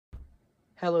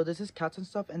Hello, this is Cats and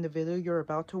Stuff, and the video you're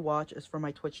about to watch is for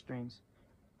my Twitch streams.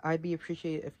 I'd be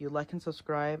appreciated if you like and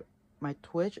subscribe. My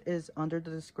Twitch is under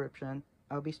the description.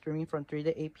 I'll be streaming from 3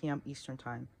 to 8 p.m. Eastern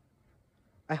Time.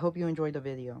 I hope you enjoyed the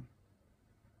video.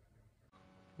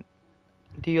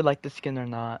 Do you like the skin or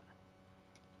not?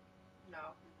 No.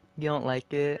 You don't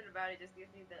like it? Something about it just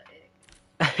gives me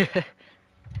the ick.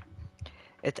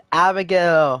 It's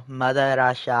Abigail, Mother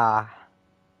Russia.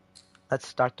 Let's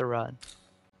start the run.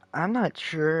 I'm not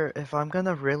sure if I'm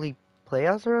gonna really play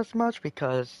as her as much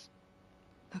because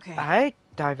I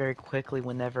die very quickly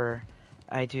whenever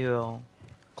I do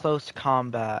close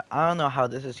combat. I don't know how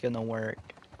this is gonna work.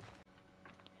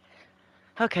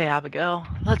 Okay, Abigail,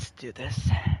 let's do this.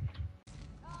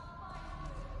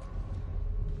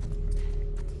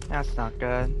 That's not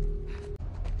good.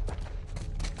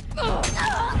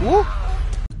 Woo!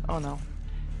 Oh no.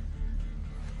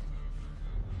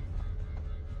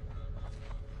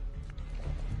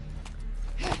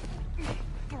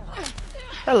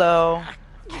 Hello.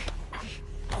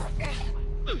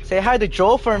 Say hi to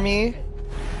Joel for me.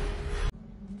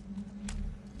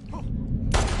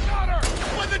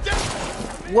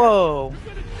 Whoa.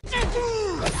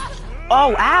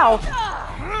 Oh, ow.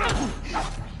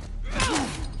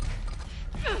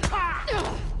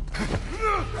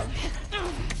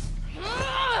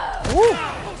 Woo.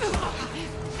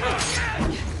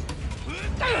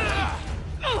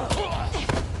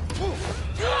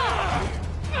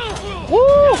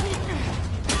 Woo!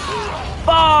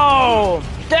 Boom!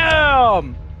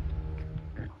 Damn!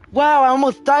 Wow, I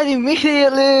almost died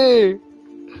immediately!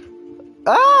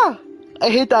 Ah! I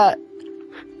hate that.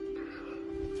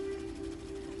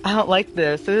 I don't like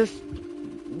this.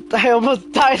 I almost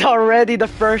died already the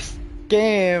first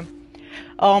game.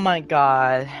 Oh my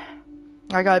god.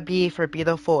 I got B for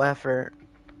beautiful effort.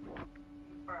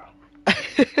 Bro.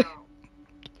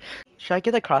 Should I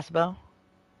get a crossbow?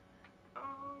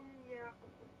 Yeah.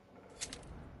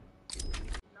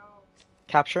 No.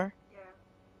 Capture?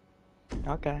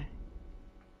 Yeah. Okay.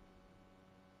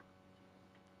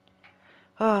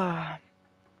 Ah.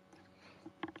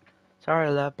 Sorry,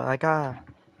 love, but I gotta,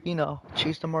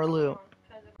 choose some more loot.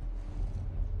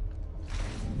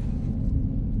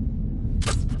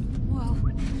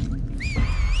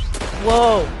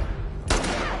 Whoa!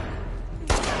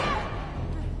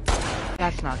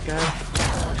 That's not good.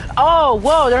 Oh,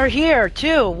 whoa, they're here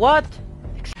too. What?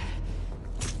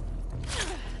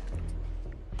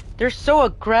 They're so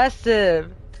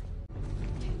aggressive.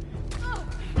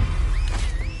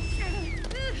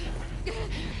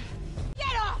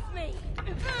 Get off me!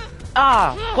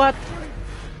 Ah, what?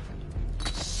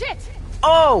 Shit!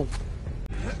 Oh!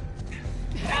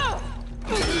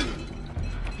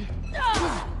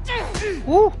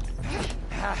 Woo!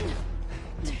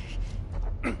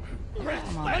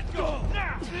 Come on. Let go!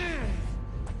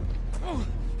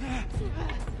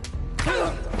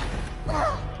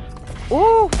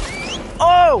 Ooh!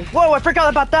 Oh! Whoa, I forgot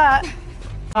about that!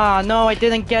 Ah, no, I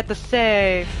didn't get the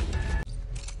save.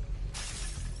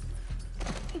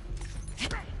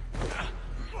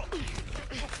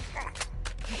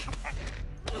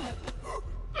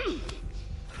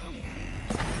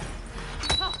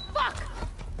 Oh, fuck!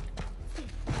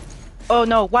 Oh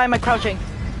no, why am I crouching?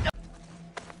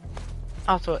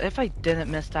 Also, if I didn't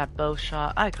miss that bow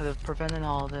shot, I could have prevented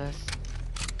all of this.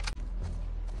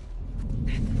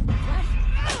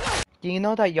 Do you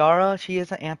know that Yara, she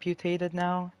isn't amputated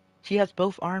now? She has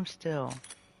both arms still.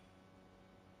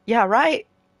 Yeah, right?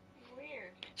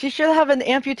 Weird. She should have an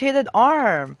amputated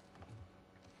arm.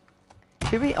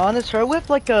 To be honest, her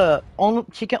with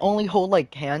she can only hold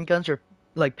like handguns or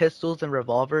like pistols and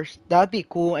revolvers. That'd be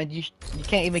cool, and you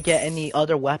can't even get any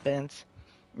other weapons.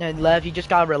 And Lev, you just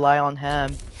gotta rely on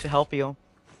him to help you.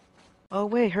 Oh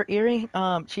wait, her earring,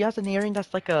 she has an earring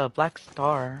that's like a black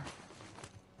star.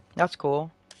 That's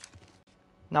cool.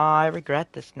 Nah, I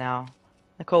regret this now.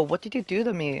 Nicole, what did you do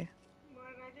to me? What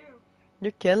did I do?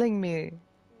 You're killing me.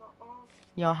 Uh-uh.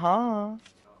 Yaha. Uh-uh.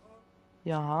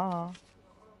 Yaha.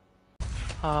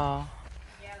 Oh,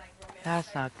 Yeah, like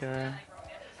that's not good.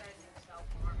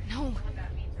 No.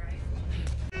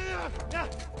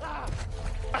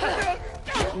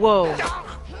 Whoa.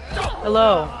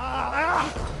 Hello.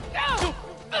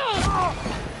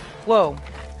 Whoa.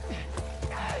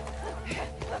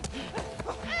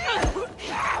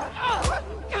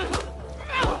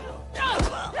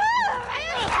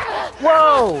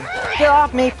 Whoa! Get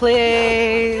off me,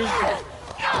 please!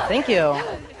 Thank you.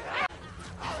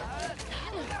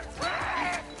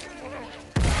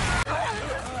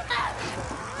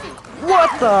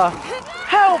 What the?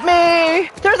 Help me!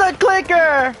 There's a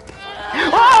clicker!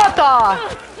 What the?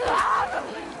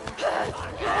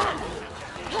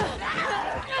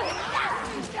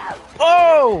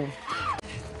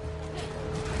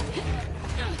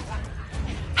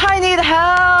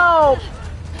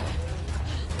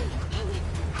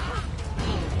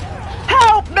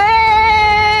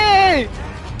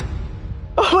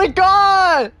 my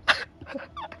god!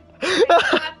 You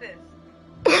got this.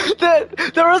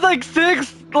 There was like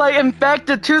 6 like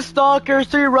infected, 2 stalkers,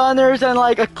 3 runners, and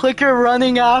like a clicker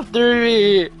running after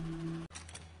me.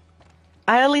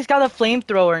 I at least got a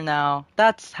flamethrower now.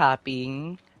 That's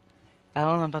happy. I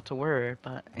don't know about the word,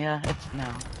 but yeah, it's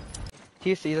now. Do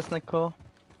you see this, Nicole?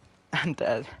 I'm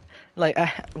dead. Like,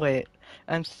 wait.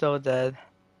 I'm so dead.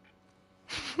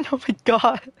 Oh my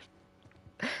god.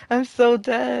 I'm so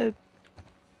dead.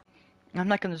 I'm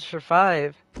not gonna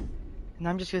survive. And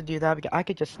I'm just gonna do that because I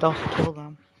could just stealth kill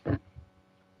them.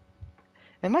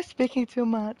 Am I speaking too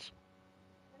much?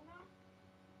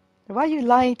 Why are you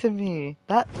lying to me?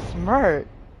 That's smart.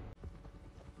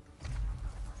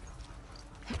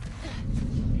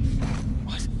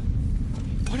 What?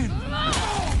 What in...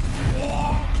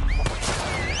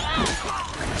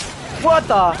 What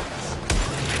the?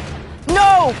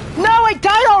 No! No, I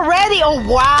died already! Oh,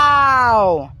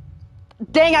 wow!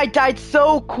 Dang, I died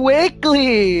so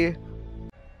quickly!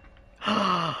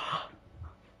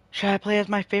 Should I play as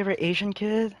my favorite Asian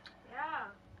kid? Yeah.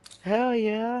 Hell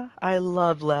yeah. I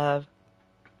love Lev.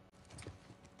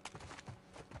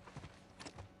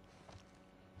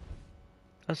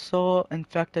 Assault,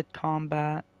 infected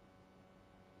combat.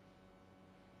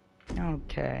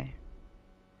 Okay.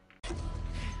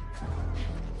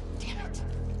 Damn it.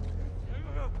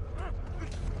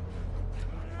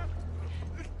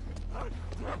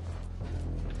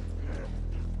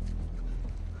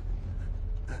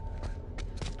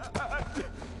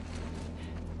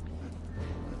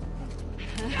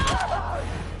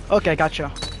 Okay, gotcha.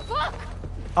 Fuck!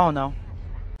 Oh no.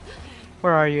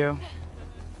 Where are you?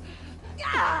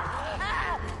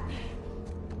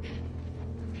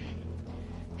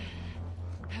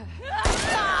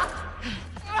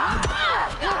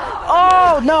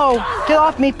 Oh no! Get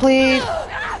off me, please!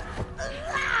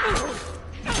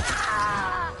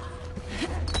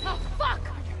 Oh, fuck!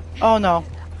 Oh no.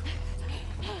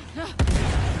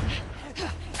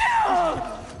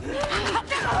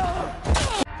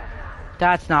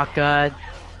 That's not good.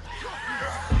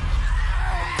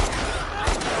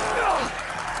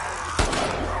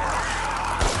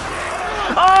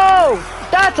 Oh!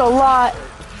 That's a lot!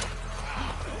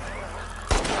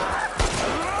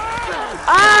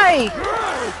 Aye!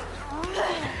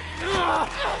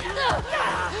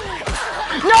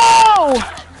 No!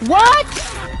 What?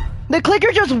 The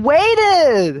clicker just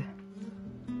waited!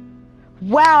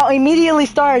 Wow, immediately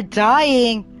started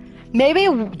dying. Maybe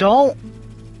don't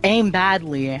aim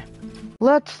badly.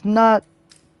 Let's not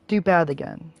do bad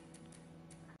again.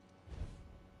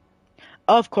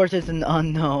 Of course it's an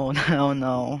unknown. Oh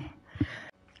no.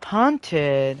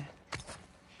 Hunted?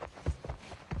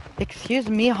 Excuse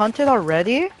me, hunted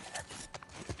already?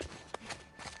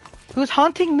 Who's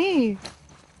hunting me?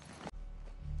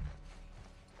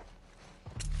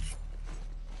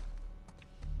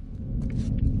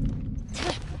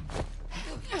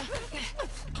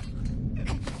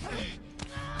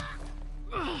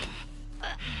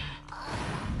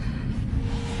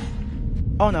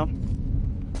 Oh no.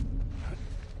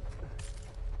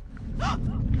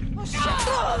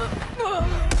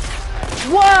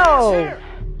 Whoa!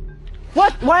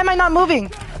 What? Why am I not moving?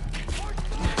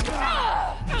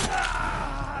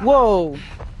 Whoa.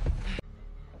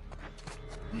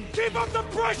 Keep up the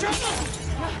pressure!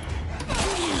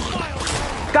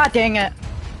 God dang it.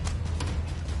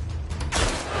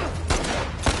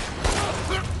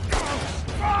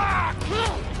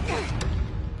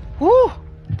 Woo!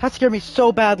 That scared me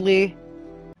so badly.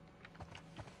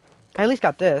 I at least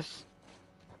got this.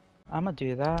 I'm gonna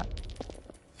do that.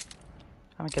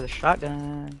 I'm gonna get a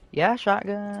shotgun. Yeah,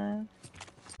 shotgun.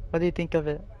 What do you think of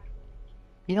it?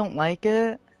 You don't like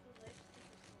it?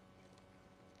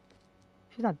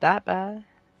 She's not that bad.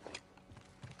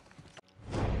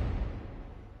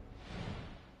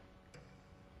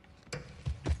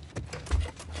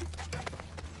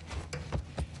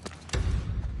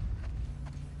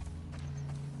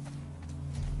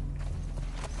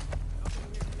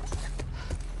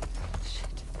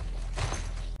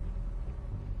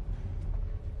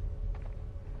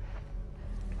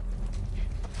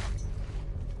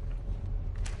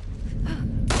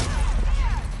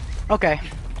 Okay,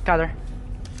 got her.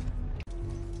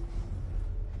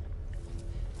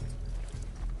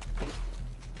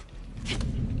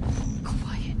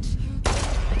 Quiet.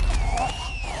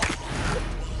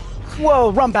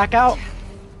 Whoa, run back out.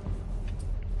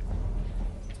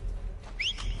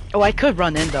 Oh, I could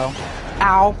run in though.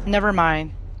 Ow, never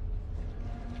mind.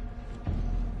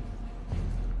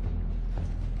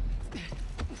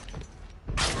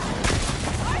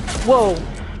 Whoa.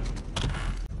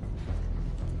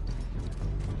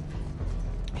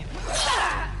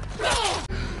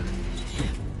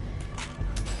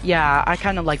 Yeah, I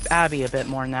kind of like Abby a bit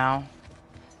more now.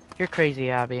 You're crazy,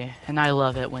 Abby, and I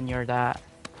love it when you're that.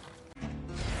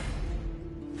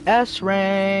 S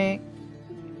rank.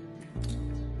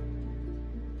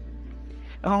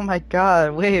 Oh my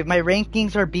god, wait, my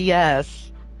rankings are BS.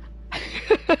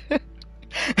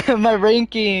 My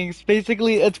rankings,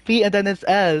 basically it's P and then it's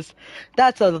S.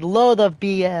 That's a load of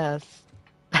BS.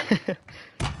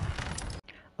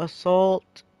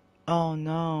 Assault. Oh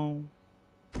no.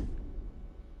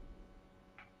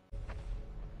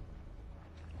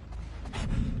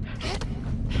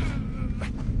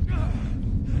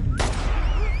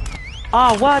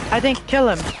 Oh, what? I didn't kill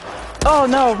him. Oh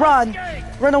no, run!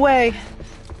 Run away!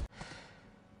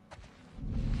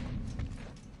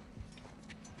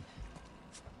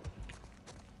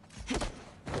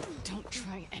 Don't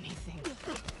try anything.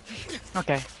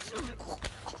 Okay.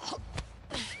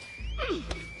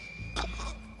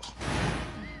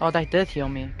 Oh, that did heal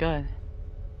me. Good.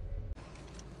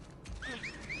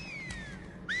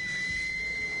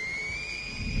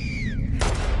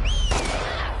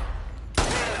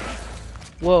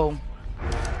 Whoa.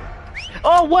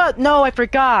 Oh, what? No, I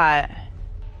forgot.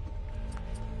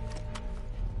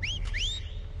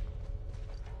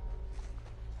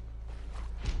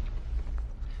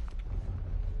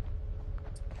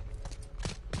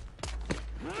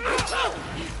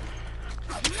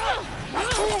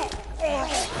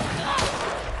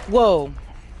 Whoa.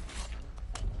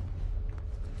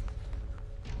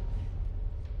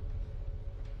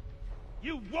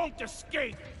 You won't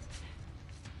escape!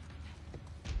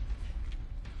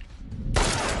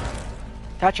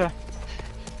 Gotcha.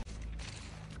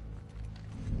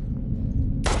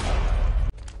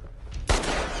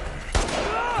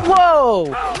 Whoa!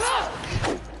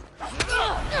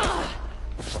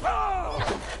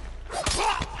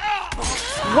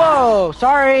 Whoa!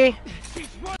 Sorry!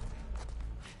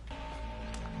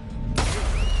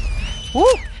 Woo!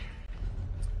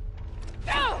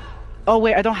 Oh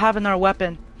wait, I don't have another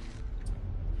weapon.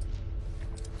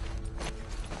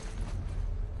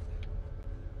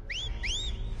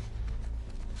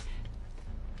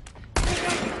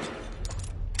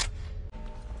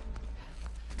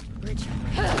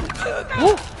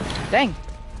 Woo! Dang.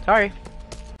 Sorry.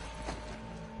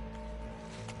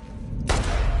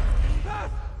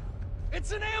 Beth!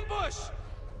 It's an ambush!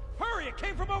 Hurry, it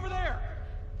came from over there!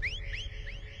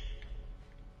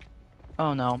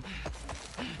 Oh no.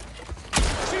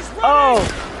 She's running! Oh!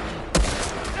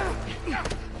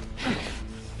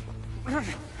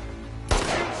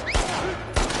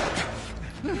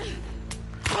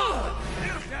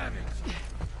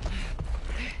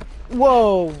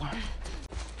 Whoa!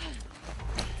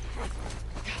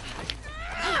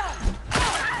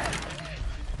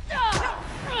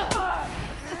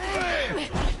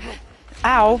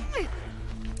 Ow!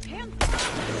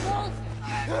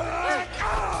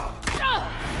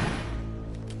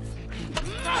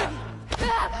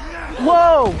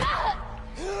 Whoa!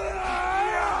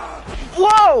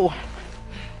 Whoa!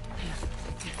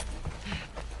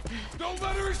 Don't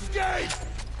let her escape!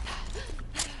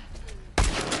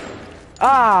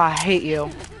 Ah, I hate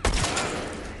you.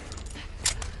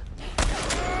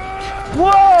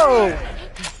 Whoa!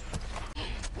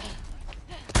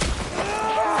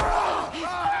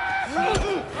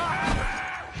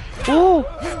 Ooh!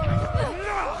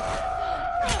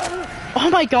 Oh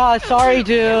my god, sorry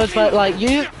dude, but like,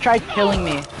 you tried killing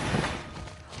me.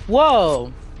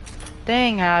 Whoa!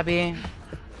 Dang, Abby.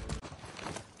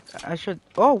 I should...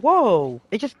 Oh, whoa!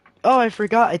 It just... Oh, I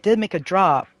forgot, it did make a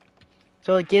drop.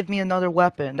 So it gave me another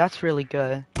weapon. That's really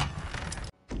good.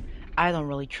 I don't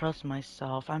really trust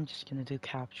myself. I'm just gonna do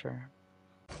capture.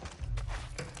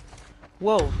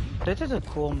 Whoa, this is a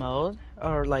cool mode.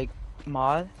 Or like,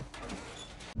 mod.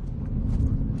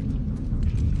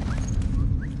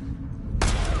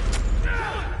 We're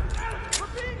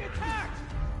being attacked!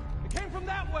 It came from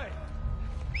that way!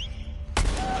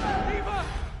 Eva!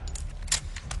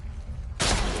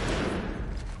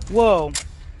 Whoa.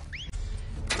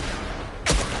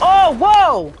 Oh,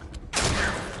 whoa!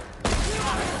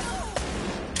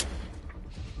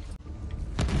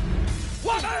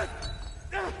 What?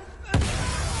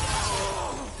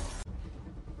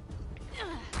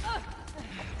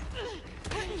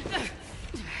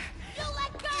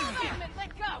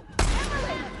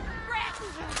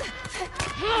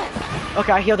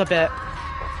 Okay, I healed a bit.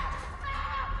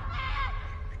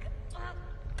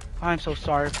 I'm so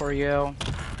sorry for you.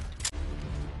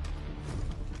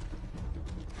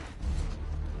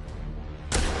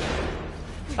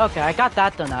 Okay, I got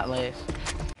that done at least.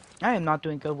 I am not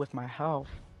doing good with my health.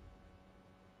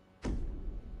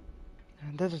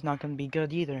 And this is not gonna be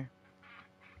good either.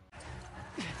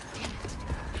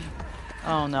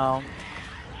 Oh no.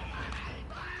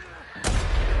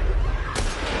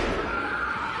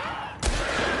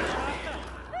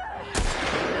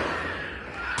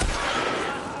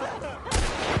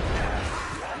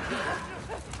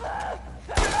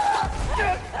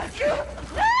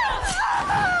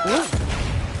 Ooh.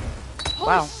 Holy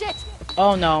Wow. shit!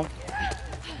 Oh no.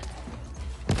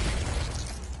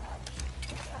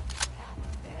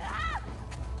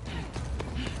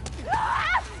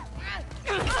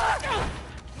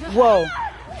 Whoa.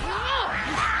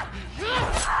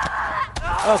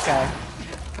 Okay.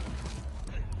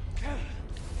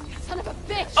 Son of a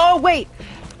bitch! Oh wait.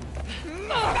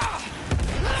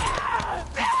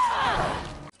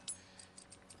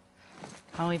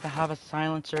 I don't even have a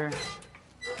silencer.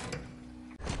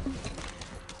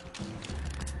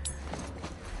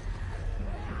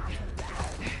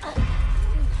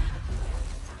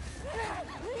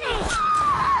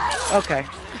 Okay.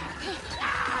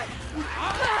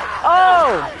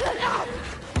 Oh!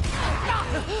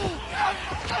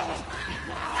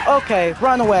 Okay,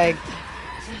 run away.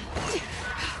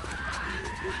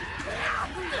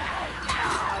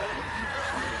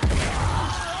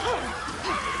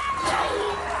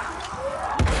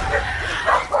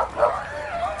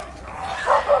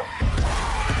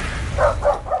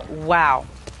 Wow.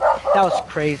 That was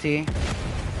crazy.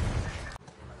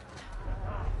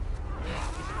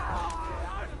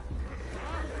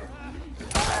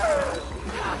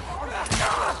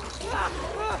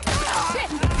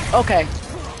 Okay.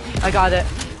 I got it.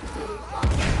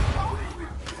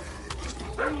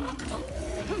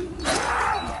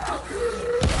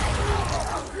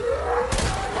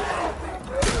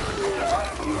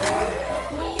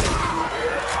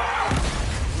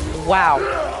 Wow.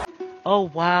 Oh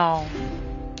wow.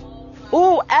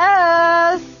 Ooh,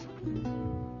 S!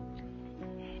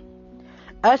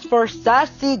 S for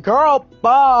sassy girl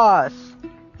boss.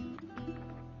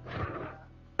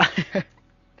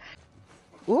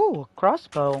 Ooh,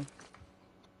 crossbow.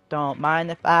 Don't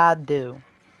mind if I do.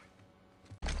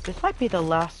 This might be the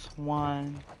last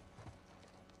one.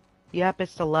 Yep,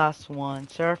 it's the last one.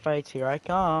 Seraphites, here I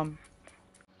come.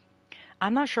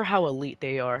 I'm not sure how elite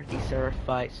they are, these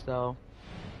Seraphites, though.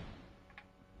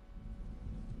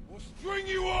 We'll string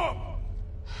you up!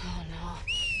 Oh no.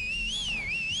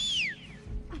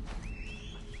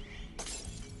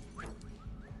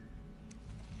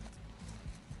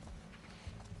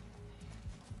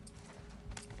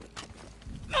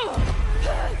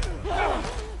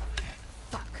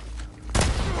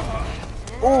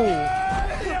 Ooh.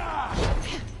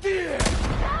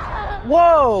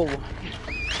 Whoa!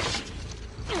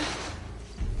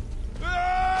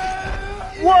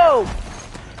 Whoa!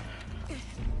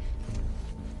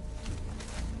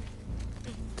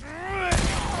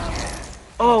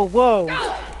 Oh, whoa.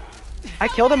 I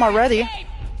killed him already.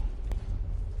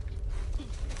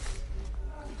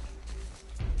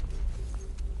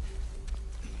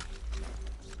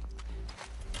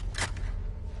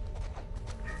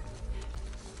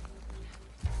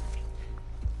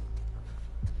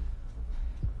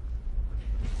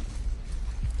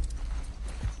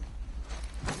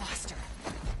 Lost her.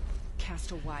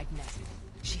 Cast a wide net.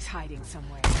 She's hiding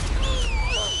somewhere.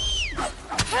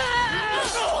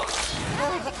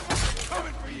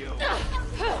 Coming for you!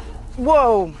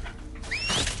 Whoa!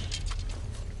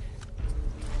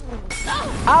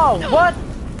 Ow, what?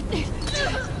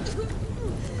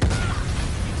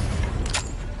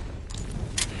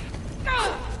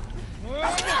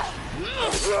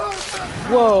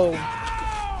 Whoa.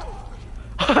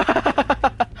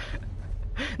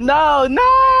 No,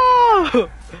 no!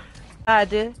 I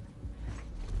did.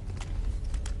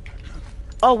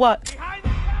 Oh, what? Behind the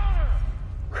counter!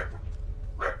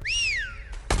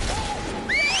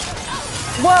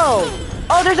 Whoa!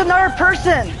 Oh, there's another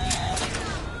person!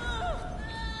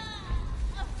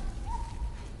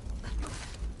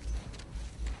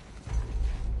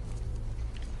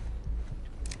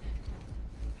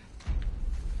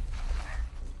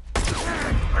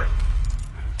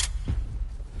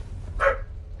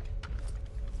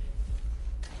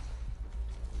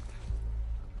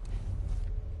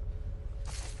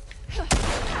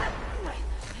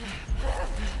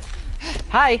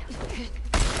 Hi.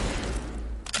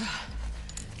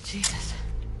 Jesus.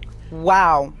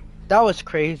 Wow, that was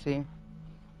crazy.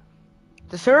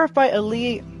 The Seraphite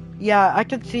Elite, yeah, I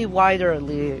can see why they're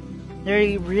elite.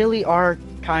 They really are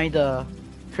kinda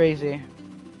crazy.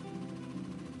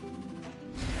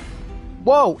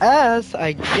 Whoa, S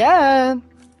again!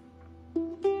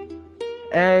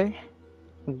 A.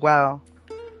 Wow.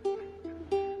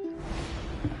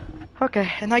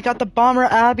 Okay, and I got the Bomber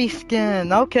Abby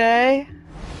skin, okay.